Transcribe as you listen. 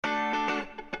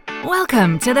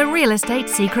Welcome to the Real Estate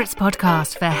Secrets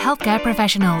Podcast for healthcare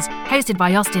professionals, hosted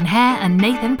by Austin Hare and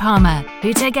Nathan Palmer,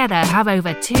 who together have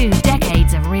over 2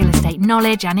 decades of real estate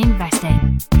knowledge and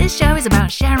investing. This show is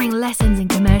about sharing lessons in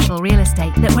commercial real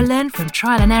estate that were learned from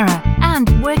trial and error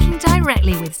and working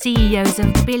directly with CEOs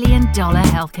of billion-dollar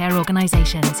healthcare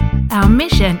organizations. Our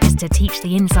mission is to teach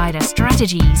the insider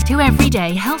strategies to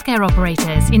everyday healthcare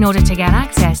operators in order to get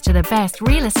access to the best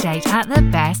real estate at the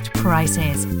best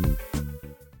prices.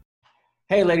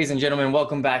 Hey, ladies and gentlemen,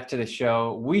 welcome back to the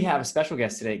show. We have a special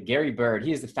guest today, Gary Bird.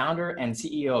 He is the founder and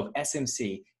CEO of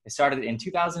SMC. They started in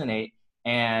 2008,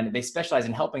 and they specialize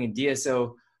in helping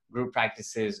DSO group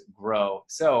practices grow.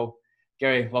 So,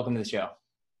 Gary, welcome to the show.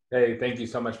 Hey, thank you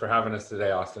so much for having us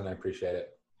today, Austin. I appreciate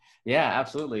it. Yeah,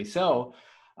 absolutely. So,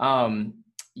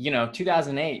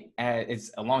 2008,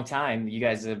 it's a long time. You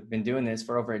guys have been doing this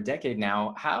for over a decade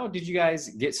now. How did you guys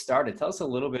get started? Tell us a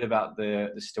little bit about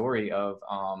the story of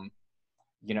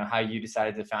how you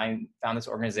decided to found this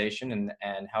organization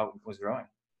and how it was growing.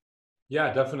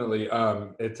 Yeah, definitely.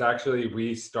 It's actually,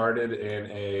 we started in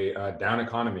a down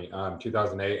economy.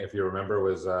 2008, if you remember,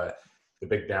 was the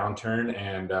big downturn.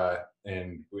 I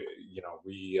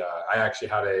actually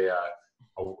had a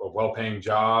well-paying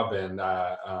job, and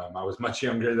I was much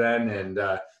younger then. And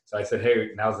so I said,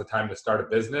 hey, now's the time to start a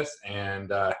business.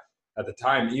 And at the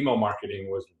time, email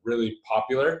marketing was really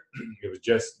popular. It was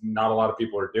just not a lot of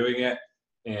people were doing it.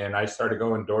 And I started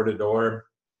going door to door,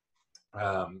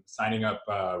 signing up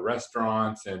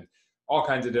restaurants and all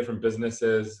kinds of different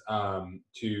businesses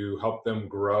to help them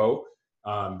grow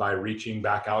by reaching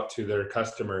back out to their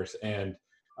customers. And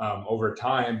over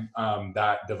time,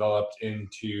 that developed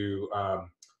into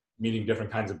meeting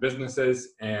different kinds of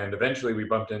businesses. And eventually we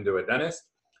bumped into a dentist.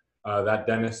 That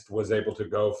dentist was able to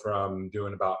go from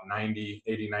doing about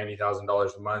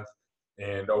 $90,000 a month.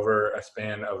 And over a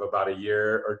span of about a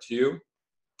year or two,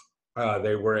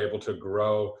 they were able to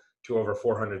grow to over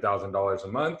 $400,000 a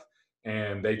month,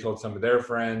 and they told some of their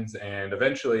friends, and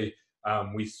eventually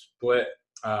we split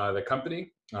the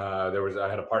company. I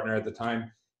had a partner at the time.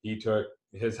 He took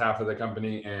his half of the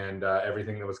company and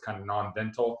everything that was kind of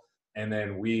non-dental, and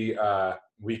then we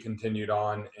continued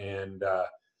on, and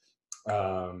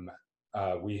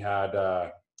we had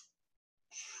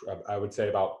I would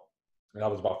say that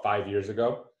was about 5 years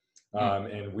ago,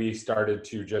 and we started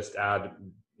to just add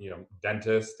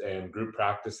dentists and group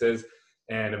practices.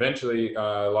 And eventually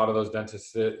a lot of those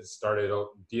dentists started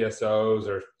DSOs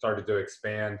or started to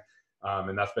expand.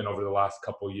 And that's been over the last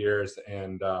couple of years.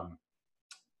 And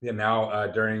now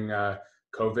during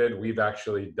COVID, we've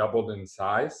actually doubled in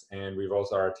size, and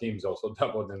our team's also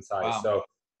doubled in size. Wow. So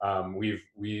we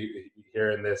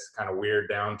here in this kind of weird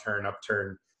downturn,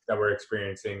 upturn that we're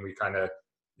experiencing, we kind of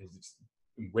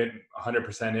went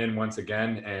 100% in once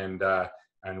again.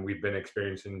 And we've been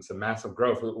experiencing some massive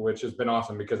growth, which has been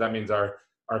awesome because that means our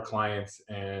clients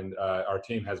and our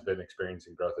team has been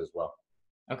experiencing growth as well.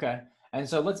 Okay. And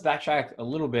so let's backtrack a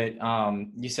little bit.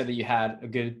 You said that you had a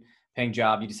good paying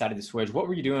job. You decided to switch. What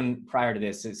were you doing prior to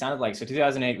this? It sounded like, so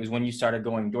 2008 was when you started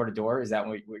going door to door. Is that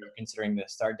what you're considering the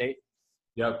start date?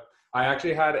 Yep. I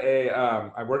actually had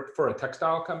I worked for a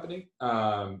textile company.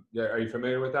 Are you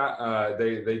familiar with that?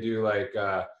 They do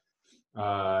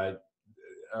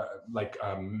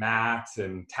mats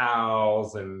and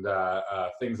towels and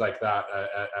things like that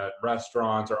at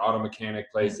restaurants or auto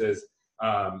mechanic places.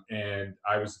 And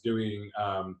I was doing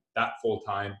that full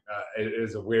time. It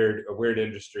is a weird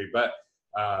industry, but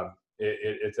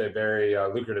it's a very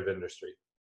lucrative industry.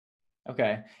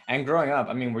 Okay. And growing up,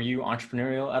 were you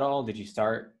entrepreneurial at all? Did you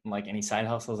start any side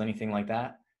hustles, anything like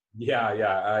that? Yeah,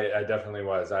 I definitely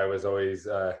was. I was always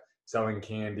selling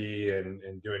candy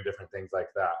and doing different things like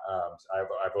that. So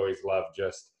I've always loved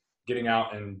just getting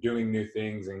out and doing new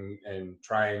things and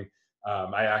trying.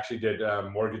 I actually did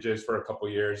mortgages for a couple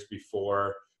of years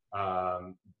before I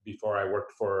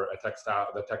worked for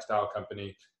the textile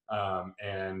company.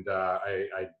 And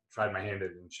I tried my hand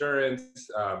at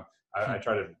insurance. I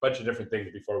tried a bunch of different things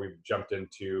before we jumped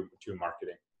into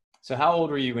marketing. So how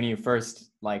old were you when you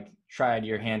first tried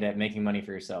your hand at making money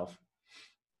for yourself?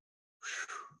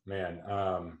 Man,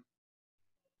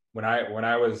 when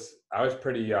I was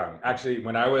pretty young. Actually,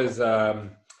 when I was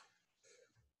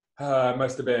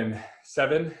must have been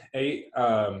 7, 8.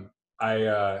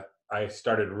 I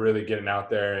started really getting out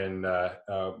there, and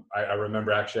I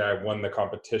remember actually I won the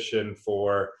competition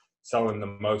for selling the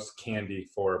most candy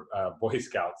for Boy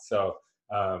Scouts. So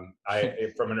from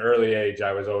an early age,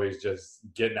 I was always just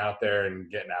getting out there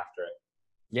and getting after it.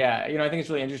 Yeah, I think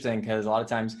it's really interesting because a lot of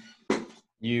times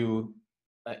you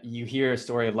hear a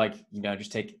story of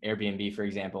just take Airbnb, for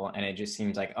example, and it just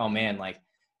seems like, oh man,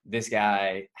 this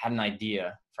guy had an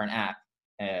idea for an app,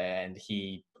 and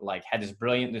he like had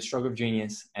this stroke of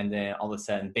genius, and then all of a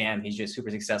sudden, bam, he's just super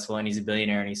successful and he's a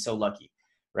billionaire and he's so lucky,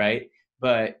 right?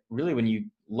 But really, when you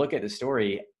look at the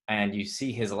story and you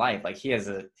see his life, like he has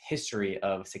a history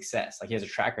of success, like he has a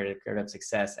track record of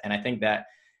success. And I think that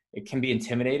it can be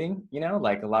intimidating,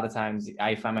 like a lot of times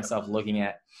I find myself looking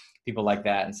at people like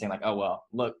that and saying like, oh, well,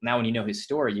 look, now when you know his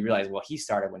story, you realize, well, he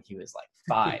started when he was like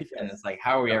 5. Yes. And it's like,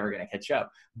 how are we ever going to catch up?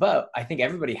 But I think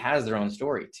everybody has their own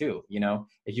story too.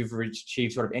 If you've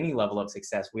achieved sort of any level of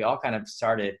success, we all kind of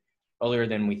started earlier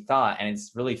than we thought. And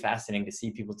it's really fascinating to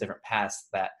see people's different paths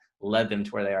that led them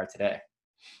to where they are today.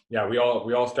 Yeah, we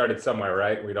all started somewhere,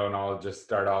 right? We don't all just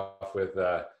start off with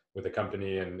a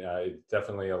company, and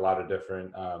definitely a lot of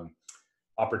different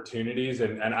opportunities.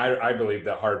 And I believe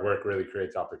that hard work really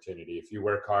creates opportunity. If you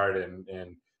work hard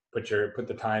and put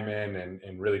the time in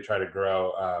and really try to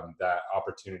grow, that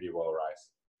opportunity will arise.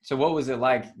 So what was it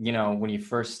like, when you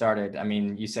first started? I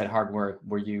mean, you said hard work.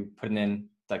 Were you putting in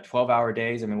like 12-hour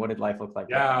days? I mean, what did life look like?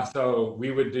 Yeah, so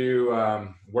we would do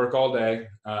work all day,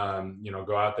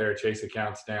 go out there, chase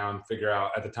accounts down, figure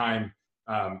out. At the time,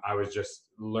 I was just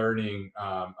learning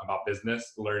about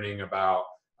business, learning about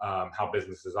how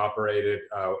businesses operated.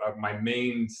 My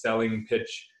main selling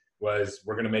pitch was,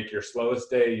 we're going to make your slowest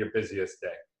day your busiest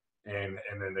day. And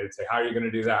then they'd say, how are you going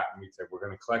to do that? And we'd say, we're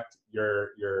going to collect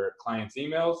your clients'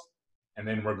 emails, and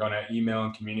then we're going to email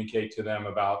and communicate to them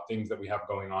about things that we have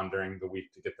going on during the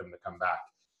week to get them to come back.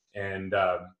 And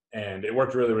it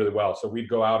worked really, really well. So we'd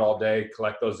go out all day,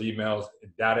 collect those emails,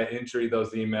 data entry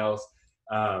those emails.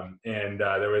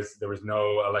 There was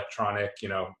no electronic,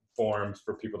 forms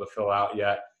for people to fill out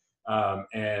yet.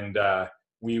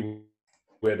 We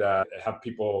would have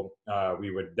people,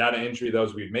 we would data entry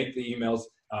those, we'd make the emails,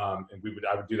 and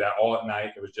I would do that all at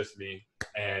night. It was just me.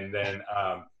 And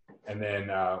then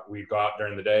we'd go out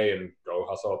during the day and go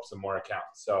hustle up some more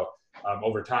accounts. So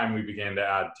over time, we began to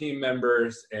add team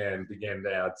members and began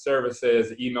to add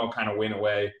services. Email kind of went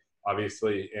away,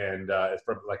 obviously. And it's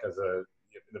probably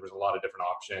there was a lot of different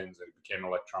options, and it became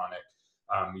electronic.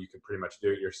 You could pretty much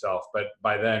do it yourself. But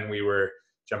by then we were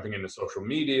jumping into social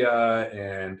media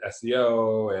and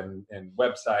SEO and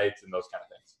websites and those kind of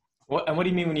things. What do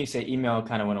you mean when you say email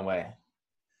kind of went away?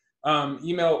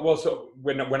 Email. Well, so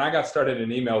when I got started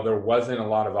in email, there wasn't a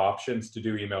lot of options to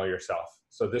do email yourself.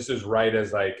 So this is right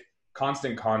as like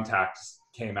Constant Contacts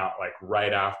came out like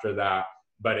right after that,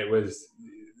 but it was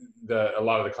a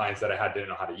lot of the clients that I had didn't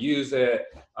know how to use it.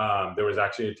 There was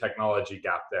actually a technology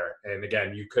gap there. And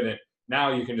again,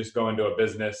 now you can just go into a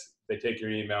business, they take your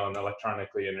email and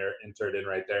electronically enter it in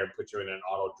right there and put you in an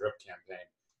auto drip campaign.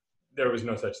 There was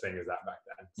no such thing as that back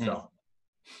then. So.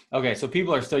 Okay. So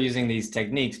people are still using these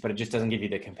techniques, but it just doesn't give you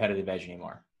the competitive edge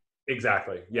anymore.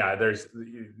 Exactly. Yeah.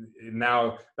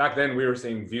 Now back then we were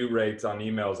seeing view rates on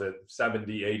emails at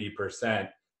 70, 80%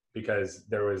 because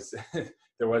there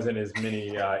wasn't as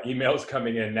many emails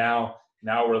coming in. Now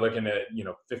we're looking at,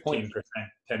 15%,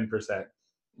 10%.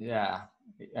 Yeah.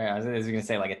 I was going to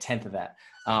say like a tenth of that.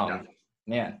 Yeah.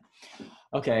 Man.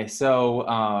 Okay.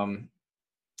 So,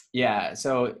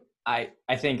 so I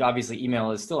think obviously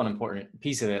email is still an important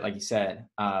piece of it, like you said,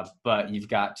 but you've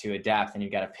got to adapt and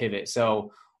you've got to pivot.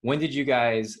 So when did you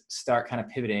guys start kind of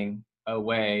pivoting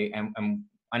away? And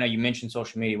I know you mentioned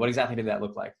social media. What exactly did that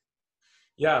look like?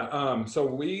 Yeah. So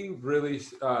we really,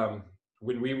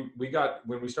 when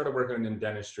we started working in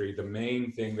dentistry, the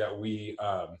main thing that we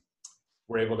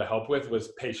were able to help with was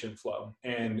patient flow.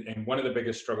 And one of the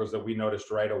biggest struggles that we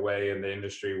noticed right away in the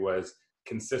industry was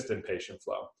consistent patient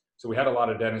flow. So we had a lot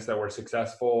of dentists that were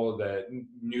successful, that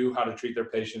knew how to treat their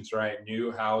patients right,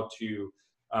 knew how to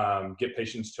get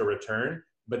patients to return,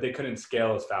 but they couldn't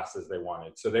scale as fast as they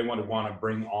wanted. So they want to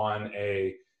bring on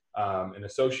an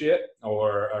associate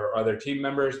or other team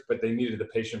members, but they needed the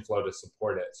patient flow to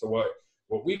support it. So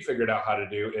what we figured out how to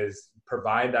do is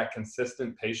provide that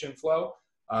consistent patient flow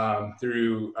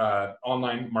through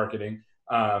online marketing.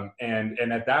 And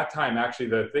at that time, actually,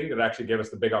 the thing that actually gave us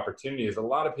the big opportunity is a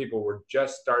lot of people were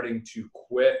just starting to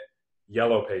quit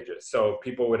Yellow Pages. So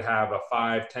people would have a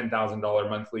 $5,000, $10,000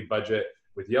 monthly budget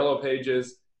with Yellow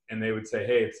Pages, and they would say,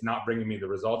 hey, it's not bringing me the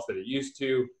results that it used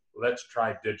to. Let's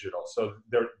try digital. So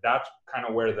that's kind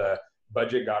of where the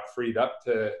budget got freed up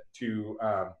to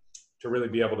really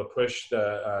be able to push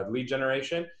the lead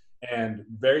generation. And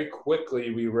very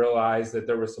quickly, we realized that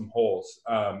there were some holes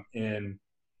in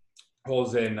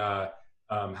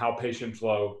how patient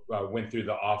flow went through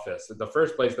the office. The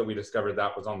first place that we discovered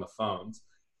that was on the phones.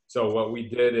 So what we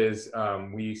did is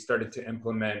we started to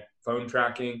implement phone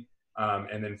tracking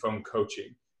and then phone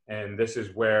coaching. And this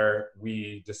is where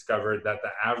we discovered that the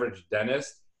average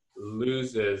dentist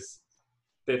loses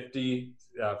 40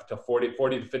 to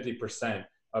 50%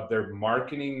 of their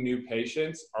marketing new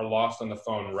patients are lost on the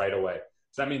phone right away.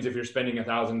 So that means if you're spending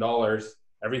 $1,000,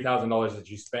 every $1,000 that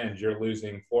you spend, you're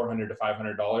losing $400 to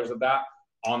 $500 of that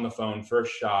on the phone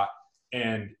first shot.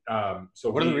 And so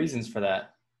what are the reasons for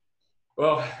that?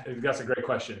 Well, that's a great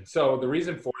question. So the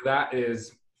reason for that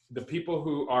is the people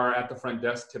who are at the front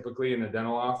desk, typically in a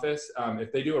dental office,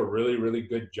 if they do a really, really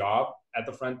good job at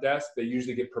the front desk, they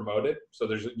usually get promoted. So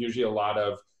there's usually a lot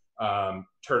of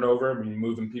turnover,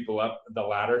 moving people up the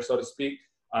ladder, so to speak.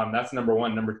 That's number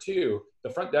one. Number two, the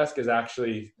front desk is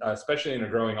actually, especially in a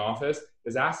growing office,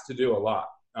 is asked to do a lot.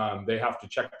 They have to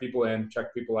check people in,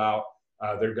 check people out.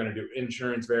 They're going to do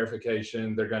insurance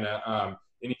verification. They're going to,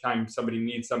 anytime somebody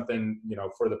needs something,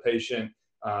 for the patient,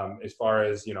 as far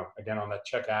as, again, on that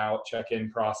checkout,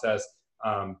 check-in process,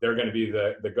 they're going to be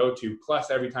the go-to.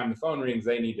 Plus, every time the phone rings,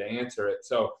 they need to answer it.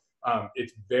 So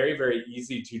it's very, very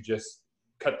easy to just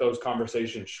cut those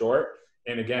conversations short.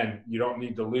 And again, you don't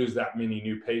need to lose that many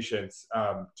new patients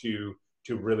to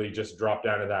really just drop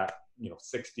down to that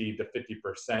 60 to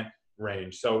 50%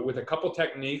 range. So with a couple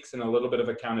techniques and a little bit of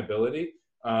accountability,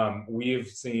 we've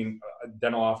seen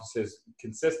dental offices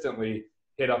consistently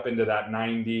hit up into that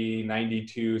 90,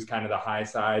 92 is kind of the high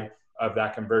side of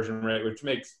that conversion rate, which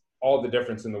makes all the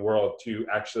difference in the world to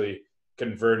actually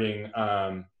converting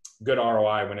good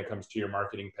ROI when it comes to your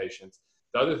marketing patients.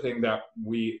 The other thing that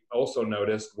we also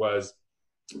noticed was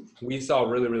we saw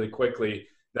really, really quickly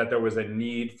that there was a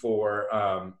need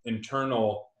for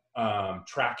internal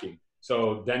tracking.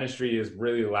 So dentistry is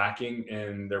really lacking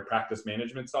in their practice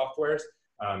management softwares.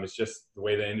 It's just the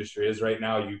way the industry is right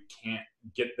now. You can't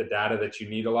get the data that you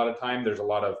need a lot of time. There's a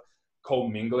lot of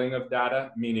co-mingling of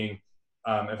data, meaning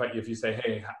if you say,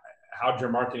 hey, how'd your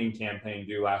marketing campaign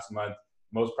do last month?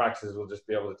 Most practices will just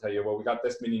be able to tell you, well, we got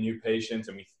this many new patients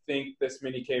and we think this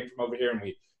many came from over here and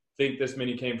we think this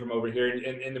many came from over here,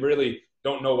 and they really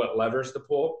don't know what levers to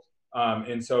pull.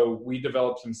 And so we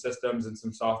developed some systems and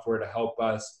some software to help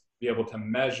us be able to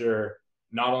measure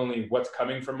not only what's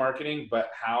coming from marketing, but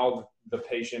how the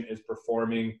patient is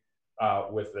performing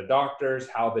with the doctors,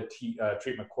 how the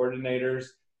treatment coordinators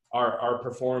are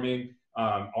performing.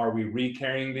 Are we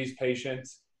re-carrying these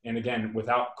patients? And again,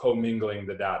 without commingling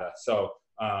the data. So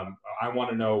I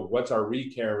want to know what's our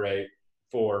re-care rate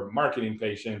for marketing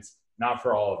patients, not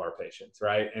for all of our patients,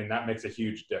 right? And that makes a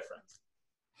huge difference.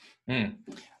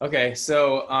 Okay,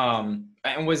 so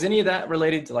and was any of that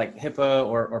related to like HIPAA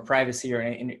or privacy or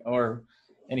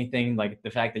anything, like the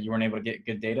fact that you weren't able to get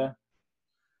good data?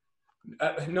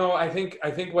 No, I think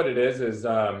what it is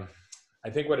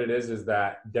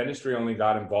that dentistry only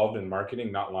got involved in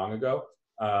marketing not long ago.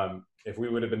 If we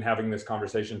would have been having this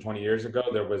conversation 20 years ago,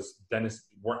 dentists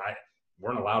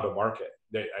weren't allowed to market.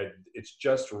 It's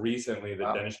just recently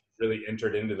that dentistry really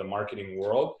entered into the marketing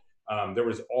world. There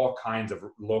was all kinds of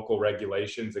local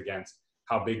regulations against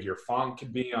how big your font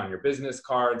could be on your business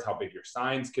cards, how big your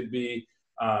signs could be.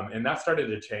 And that started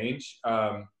to change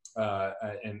and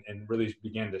really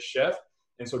began to shift.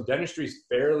 And so dentistry is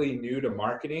fairly new to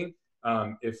marketing.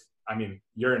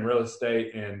 You're in real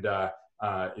estate and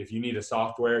if you need a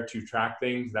software to track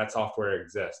things, that software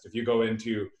exists. If you go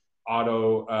into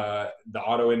the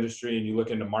auto industry and you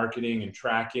look into marketing and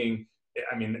tracking,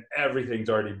 everything's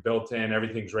already built in,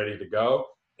 everything's ready to go.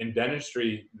 In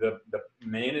dentistry, the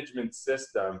management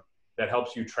system that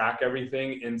helps you track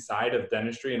everything inside of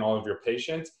dentistry and all of your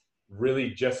patients really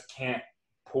just can't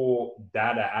pull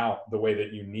data out the way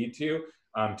that you need to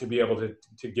be able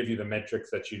to give you the metrics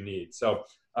that you need. So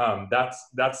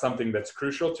that's something that's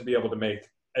crucial to be able to make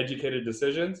educated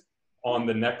decisions on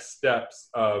the next steps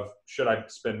of, should I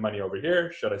spend money over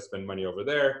here? Should I spend money over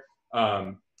there?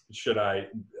 Should I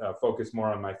focus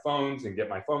more on my phones and get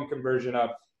my phone conversion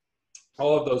up?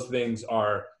 All of those things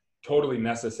are totally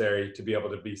necessary to be able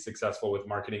to be successful with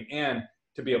marketing and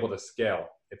to be able to scale.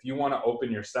 If you want to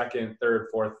open your second, third,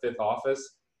 fourth, fifth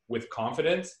office with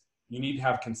confidence, you need to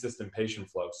have consistent patient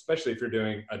flow, especially if you're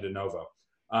doing a de novo.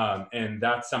 And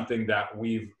that's something that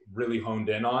we've really honed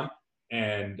in on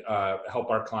and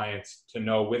help our clients to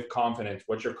know with confidence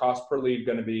what's your cost per lead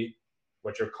going to be,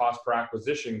 what's your cost per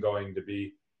acquisition going to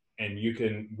be, and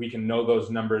we can know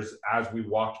those numbers as we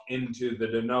walk into the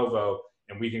de novo,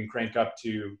 and we can crank up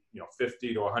to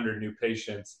 50 to 100 new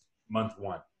patients month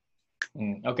one.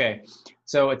 Okay,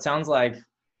 so it sounds like a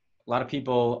lot of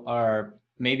people are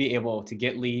maybe able to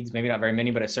get leads, maybe not very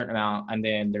many, but a certain amount, and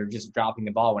then they're just dropping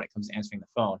the ball when it comes to answering the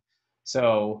phone.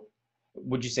 So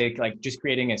would you say like just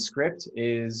creating a script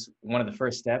is one of the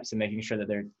first steps in making sure that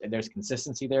there's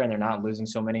consistency there and they're not losing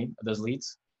so many of those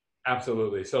leads?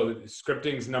 Absolutely. So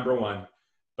scripting's number one,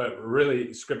 but really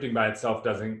scripting by itself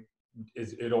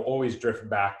it'll always drift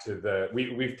back to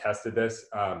we've tested this.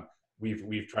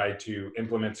 We've tried to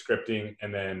implement scripting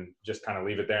and then just kind of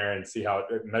leave it there and see how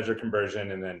it measure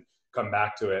conversion and then come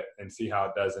back to it and see how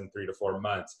it does in 3 to 4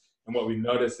 months. And what we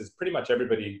noticed is pretty much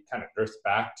everybody kind of drifts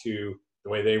back to the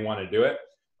way they want to do it.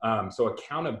 So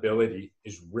accountability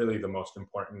is really the most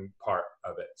important part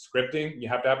of it. Scripting, you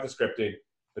have to have the scripting,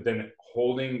 but then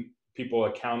holding people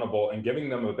accountable and giving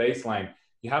them a baseline.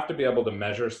 You have to be able to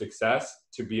measure success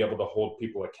to be able to hold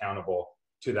people accountable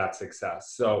to that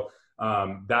success. So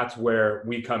that's where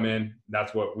we come in.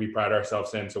 That's what we pride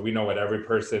ourselves in. So we know what every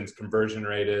person's conversion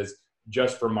rate is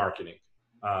just for marketing.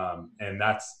 And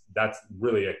that's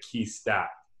really a key stat.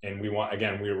 And we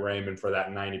were aiming for that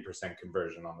 90%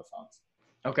 conversion on the phones.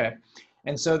 Okay.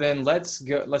 And so then let's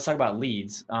talk about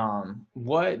leads.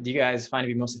 What do you guys find to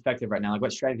be most effective right now? Like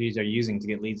what strategies are you using to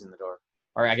get leads in the door?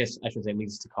 Or I guess I should say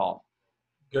leads to call.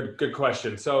 Good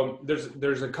question. So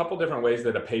there's a couple different ways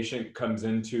that a patient comes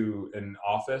into an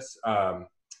office,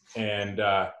 and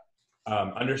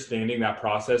understanding that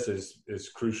process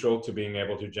is crucial to being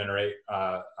able to generate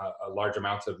large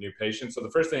amounts of new patients. So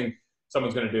the first thing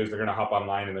someone's going to do is they're going to hop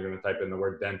online and they're going to type in the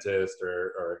word dentist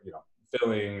or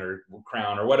filling or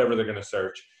crown or whatever they're going to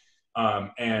search,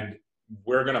 and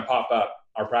we're going to pop up.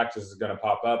 Our practice is going to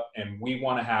pop up, and we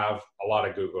want to have a lot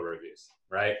of Google reviews,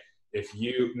 right?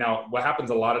 Now what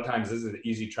happens a lot of times, this is an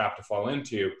easy trap to fall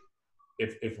into.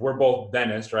 If we're both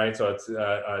dentists, right? So it's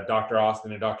Dr.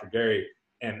 Austin and Dr. Gary,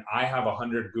 and I have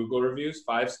 100 Google reviews,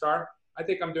 5-star, I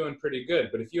think I'm doing pretty good.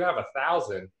 But if you have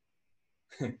 1,000,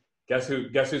 guess who's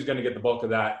going to get the bulk of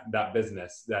that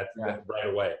business that right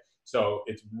away. So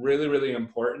it's really, really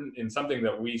important, and something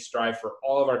that we strive for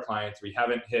all of our clients. We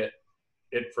haven't hit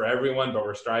it for everyone, but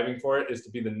we're striving for it, is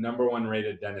to be the number 1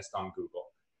 rated dentist on Google.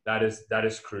 That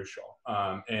is crucial.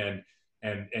 And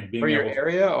being for your able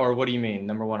area, or what do you mean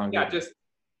number 1 on Google? Yeah,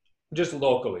 just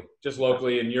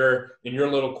locally in your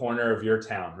little corner of your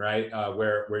town, right?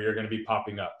 Where you're going to be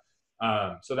popping up.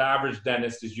 So the average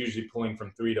dentist is usually pulling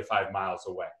from 3 to 5 miles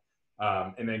away.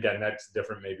 And again, that's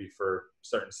different maybe for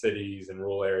certain cities and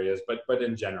rural areas, but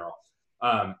in general.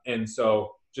 And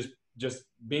so just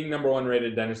being number 1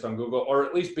 rated dentist on Google, or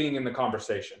at least being in the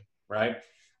conversation, right?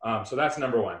 So that's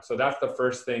number 1. So that's the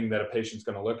first thing that a patient's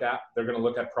going to look at. They're going to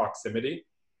look at proximity.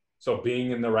 So being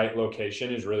in the right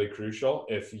location is really crucial.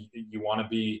 If you want to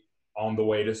be on the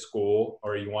way to school,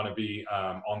 or you want to be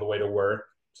on the way to work,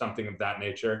 something of that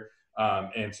nature.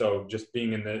 And so just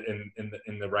being in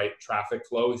the right traffic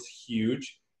flow is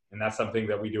huge. And that's something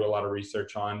that we do a lot of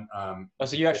research on.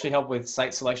 So you actually help with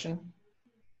site selection?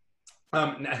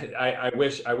 I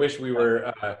wish we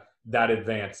were that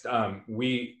advanced.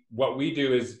 What we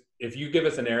do is, if you give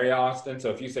us an area, Austin, so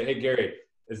if you say, hey, Gary,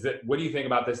 what do you think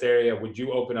about this area? Would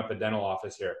you open up a dental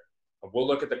office here? We'll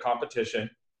look at the competition,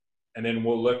 and then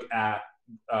we'll look at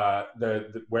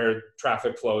where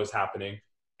traffic flow is happening.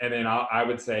 And then I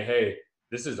would say, hey,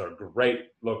 this is a great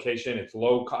location. It's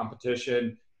low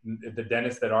competition. The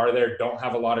dentists that are there don't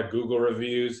have a lot of Google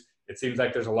reviews. It seems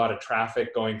like there's a lot of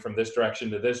traffic going from this direction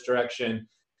to this direction.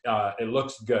 It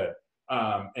looks good.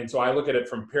 And so I look at it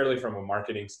purely from a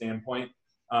marketing standpoint.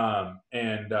 Now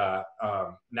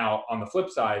on the flip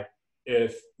side,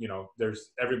 if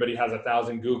everybody has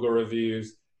 1,000 Google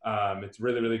reviews, it's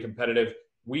really, really competitive.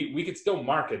 We could still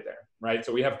market there, right?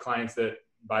 So we have clients that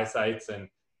buy sites and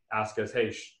ask us,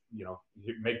 hey,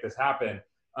 make this happen.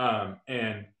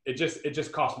 And it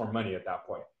just costs more money at that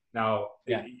point. Now,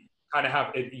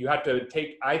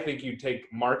 I think you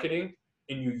take marketing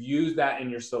and you use that in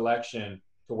your selection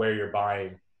to where you're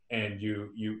buying, and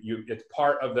it's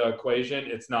part of the equation.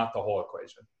 It's not the whole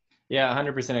equation. Yeah,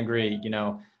 100% agree.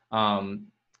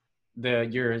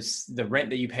 The rent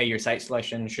that you pay, your site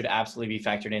selection should absolutely be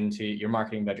factored into your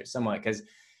marketing budget somewhat, because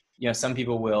some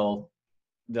people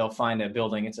they'll find a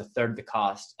building, it's a third the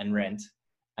cost and rent,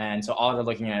 and so all they're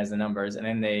looking at is the numbers, and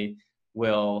then they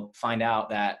will find out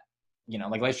that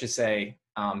like, let's just say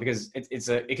because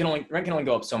rent can only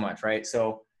go up so much, right?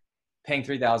 So paying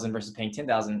 $3,000 versus paying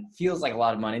 $10,000 feels like a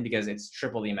lot of money because it's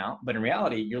triple the amount, but in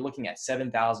reality, you're looking at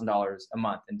 $7,000 a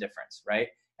month in difference, right?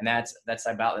 And that's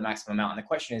about the maximum amount. And the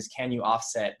question is, can you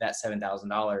offset that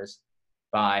 $7,000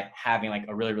 by having like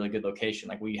a really, really good location?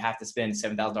 Like, will you have to spend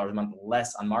 $7,000 a month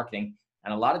less on marketing?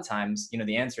 And a lot of times,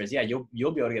 the answer is, yeah, you'll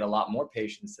be able to get a lot more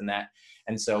patients than that.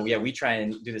 And so, yeah, we try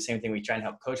and do the same thing. We try and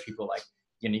help coach people, like,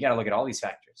 you got to look at all these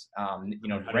factors. Rent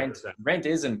 100%.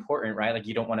 is important, right? Like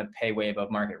you don't want to pay way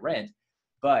above market rent,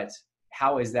 but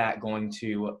how is that going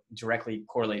to directly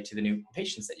correlate to the new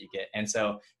patients that you get? And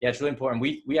so, yeah, it's really important.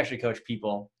 We actually coach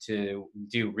people to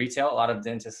do retail. A lot of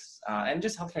dentists and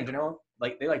just healthcare in general,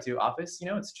 like they like to do office,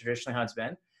 it's traditionally how it's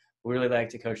been. We really like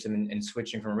to coach them in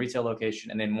switching from a retail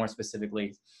location, and then more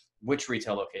specifically, which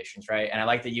retail locations, right? And I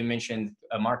like that you mentioned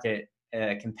a market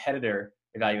competitor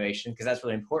evaluation, because that's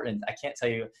really important. I can't tell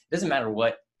you, it doesn't matter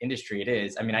what industry it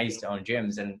is. I mean, I used to own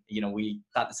gyms, and we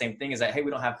thought the same thing, is that, hey,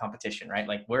 we don't have competition, right?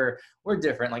 Like we're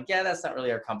different. Like, yeah, that's not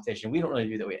really our competition. We don't really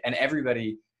do that way. And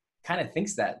everybody kind of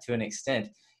thinks that to an extent.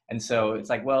 And so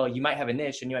it's like, well, you might have a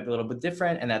niche and you might be a little bit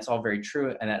different, and that's all very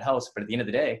true, and that helps. But at the end of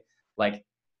the day, like,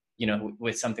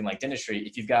 with something like dentistry,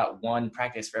 if you've got one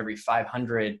practice for every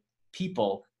 500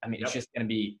 people, I mean, It's just going to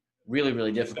be really,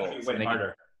 really difficult. It's way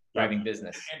harder. Driving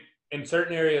business. In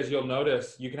certain areas, you'll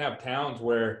notice you can have towns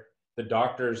where the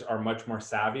doctors are much more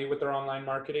savvy with their online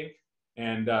marketing.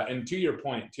 And to your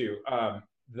point too,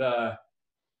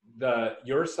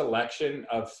 your selection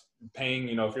of paying,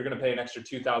 if you're going to pay an extra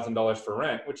 $2,000 for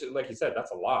rent, which like you said,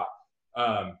 that's a lot.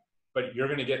 But you're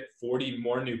going to get 40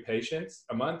 more new patients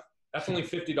a month. That's only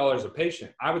 $50 a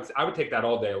patient. I would take that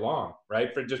all day long,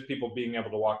 right? For just people being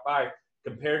able to walk by,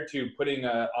 compared to putting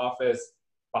an office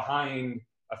behind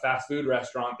a fast food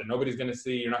restaurant that nobody's going to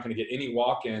see. You're not going to get any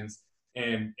walk-ins,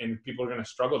 and people are going to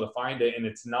struggle to find it. And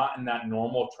it's not in that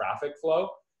normal traffic flow.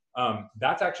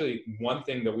 That's actually one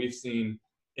thing that we've seen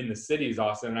in the cities,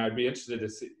 Austin. And I'd be interested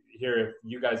to hear if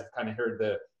you guys have kind of heard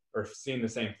or seen the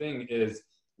same thing. Is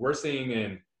we're seeing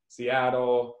in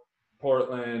Seattle,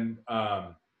 Portland,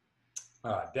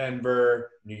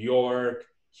 Denver, New York,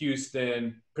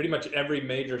 Houston, pretty much every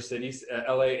major city,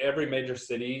 LA, every major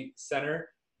city center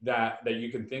that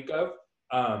you can think of.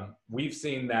 We've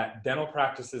seen that dental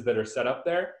practices that are set up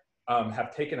there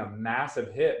have taken a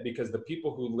massive hit, because the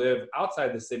people who live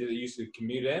outside the city that used to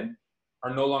commute in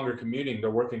are no longer commuting.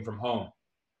 They're working from home,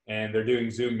 and they're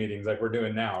doing Zoom meetings like we're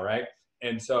doing now, right?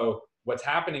 And so what's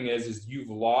happening is you've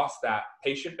lost that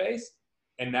patient base,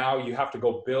 and now you have to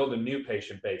go build a new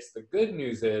patient base. The good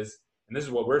news is, and this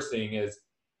is what we're seeing, is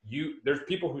there's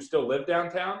people who still live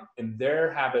downtown, and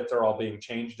their habits are all being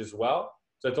changed as well.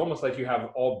 So it's almost like you have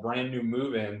all brand new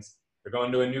move-ins. They're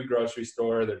going to a new grocery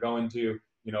store. They're going to,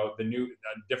 the new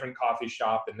different coffee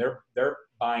shop, and their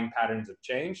buying patterns have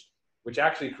changed, which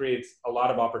actually creates a lot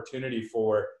of opportunity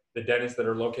for the dentists that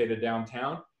are located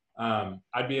downtown.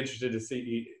 I'd be interested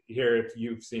to hear if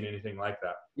you've seen anything like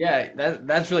that. Yeah,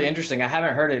 that's really interesting. I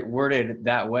haven't heard it worded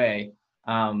that way.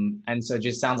 And so it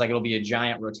just sounds like it'll be a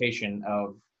giant rotation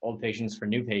of old patients for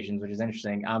new patients, which is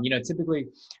interesting. Typically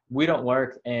we don't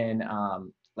work in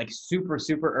like super,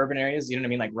 super urban areas, you know what I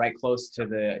mean? Like right close to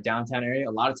the downtown area.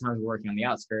 A lot of times we're working on the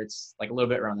outskirts, like a little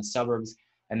bit around the suburbs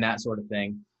and that sort of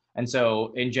thing. And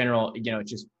so in general,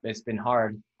 it's been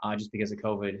hard just because of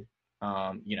COVID.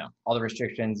 All the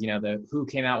restrictions, the WHO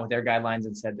came out with their guidelines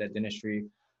and said that dentistry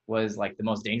was like the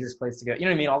most dangerous place to go. You know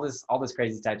what I mean? All this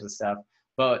crazy types of stuff.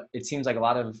 But it seems like a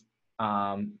lot of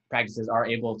practices are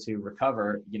able to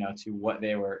recover, to what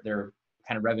their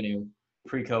kind of revenue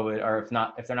pre-COVID, or if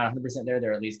they're not 100% there,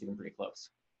 they're at least getting pretty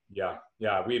close. Yeah.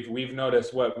 We've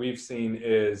noticed, what we've seen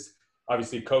is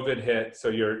obviously COVID hit. So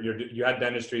you had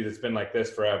dentistry that's been like this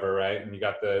forever, right? And you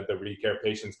got the recare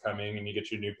patients coming, and you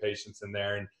get your new patients in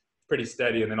there, and pretty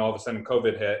steady. And then all of a sudden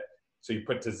COVID hit. So you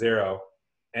put to zero.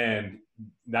 And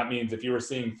that means if you were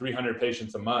seeing 300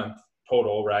 patients a month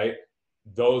total, right?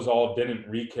 Those all didn't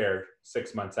recare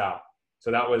 6 months out.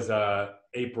 So that was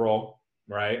April,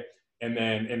 right? And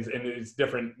then and it's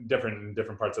different in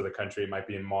different parts of the country. It might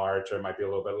be in March, or it might be a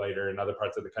little bit later in other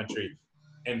parts of the country.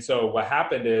 And so what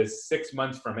happened is 6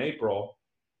 months from April,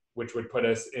 which would put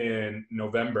us in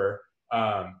November,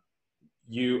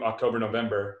 October,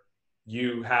 November,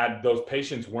 you had those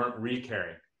patients weren't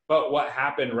recaring. But what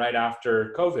happened right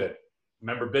after COVID?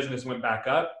 Remember, business went back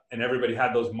up, and everybody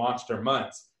had those monster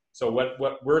months. So what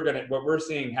we're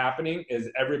seeing happening is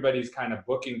everybody's kind of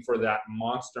booking for that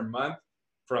monster month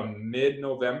from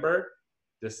mid-November,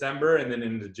 December, and then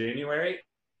into January.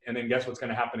 And then guess what's going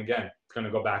to happen again? It's going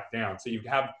to go back down. So you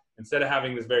have, instead of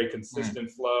having this very consistent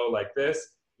flow like this,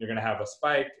 you're going to have a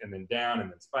spike and then down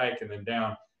and then spike and then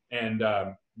down. And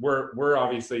we're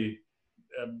obviously,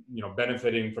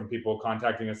 benefiting from people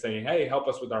contacting us saying, hey, help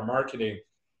us with our marketing.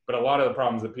 But a lot of the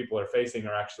problems that people are facing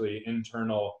are actually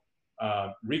internal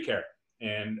recare.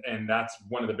 And that's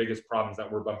one of the biggest problems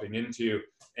that we're bumping into,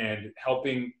 and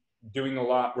doing a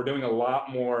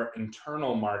lot more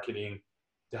internal marketing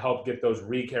to help get those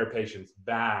recare patients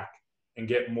back and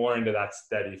get more into that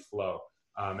steady flow.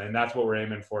 And that's what we're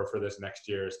aiming for this next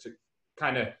year, is to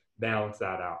kind of balance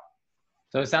that out.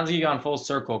 So it sounds like you gone full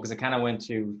circle, because it kind of went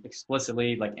to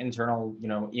explicitly like internal,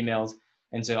 emails,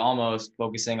 into almost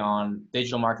focusing on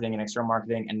digital marketing and external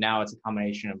marketing. And now it's a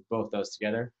combination of both those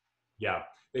together. Yeah,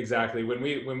 exactly. When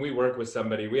we work with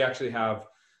somebody, we actually have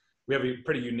a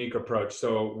pretty unique approach.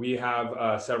 So we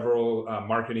have several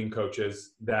marketing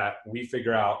coaches that we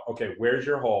figure out, okay, where's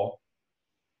your hole?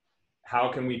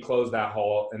 How can we close that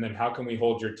hole? And then how can we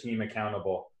hold your team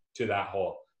accountable to that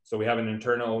hole? So we have an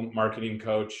internal marketing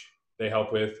coach. They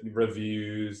help with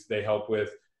reviews. They help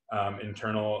with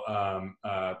internal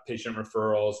patient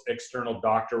referrals, external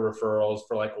doctor referrals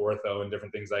for like ortho and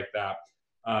different things like that.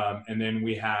 And then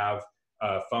we have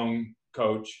a phone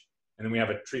coach, and then we have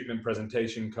a treatment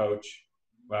presentation coach.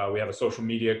 We have a social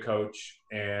media coach,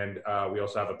 and we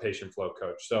also have a patient flow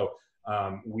coach. So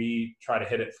we try to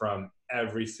hit it from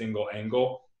every single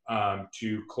angle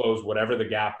to close whatever the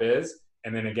gap is.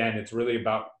 And then again, it's really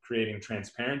about creating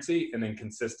transparency and then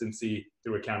consistency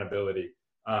through accountability.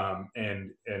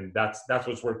 And that's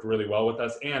what's worked really well with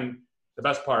us. And the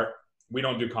best part, we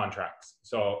don't do contracts.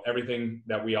 So everything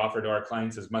that we offer to our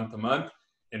clients is month to month.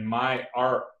 And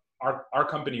our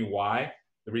company, why,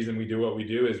 the reason we do what we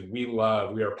do is we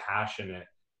are passionate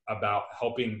about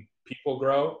helping people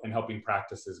grow and helping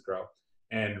practices grow,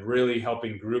 and really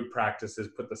helping group practices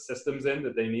put the systems in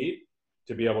that they need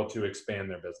to be able to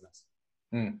expand their business.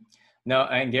 No,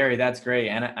 and Gary, that's great.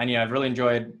 And I've really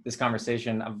enjoyed this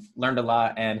conversation. I've learned a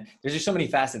lot, and there's just so many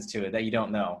facets to it that you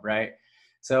don't know, right?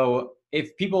 So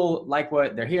if people like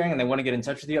what they're hearing and they want to get in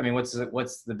touch with you, I mean,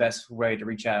 what's the best way to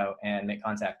reach out and make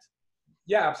contact?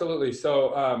 Yeah, absolutely.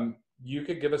 So you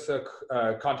could give us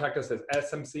contact us at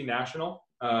SMC National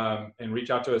and reach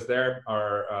out to us there.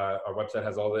 Our website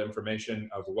has all the information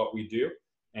of what we do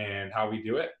and how we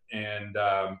do it. And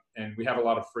we have a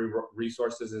lot of free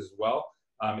resources as well.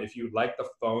 If you'd like the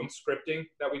phone scripting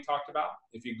that we talked about,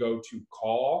 if you go to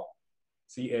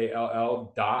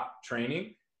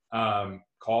call.training,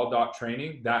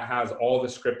 call.training, that has all the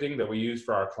scripting that we use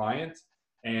for our clients.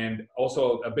 And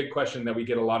also a big question that we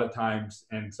get a lot of times,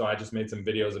 and so I just made some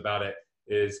videos about it,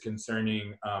 is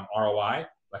concerning ROI,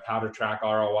 like how to track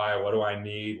ROI, what do I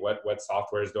need, what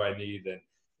softwares do I need,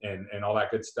 and all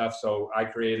that good stuff. So I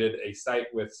created a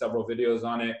site with several videos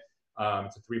on it.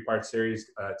 It's a 3-part series.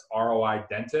 It's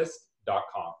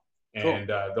roidentist.com. And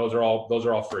cool. Those are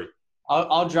all free.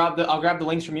 I'll grab the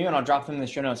links from you, and I'll drop them in the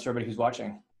show notes for everybody who's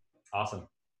watching. Awesome.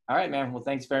 All right, man. Well,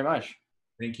 thanks very much.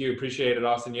 Thank you. Appreciate it,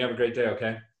 Austin. You have a great day,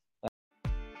 okay?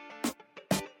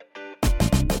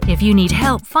 If you need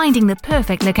help finding the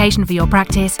perfect location for your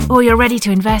practice, or you're ready to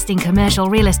invest in commercial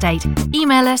real estate,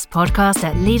 email us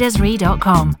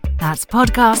podcast@leadersre.com. That's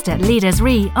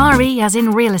podcast@leadersre, R-E as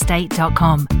in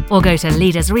realestate.com. Or go to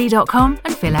leadersre.com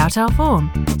and fill out our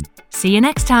form. See you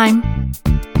next time.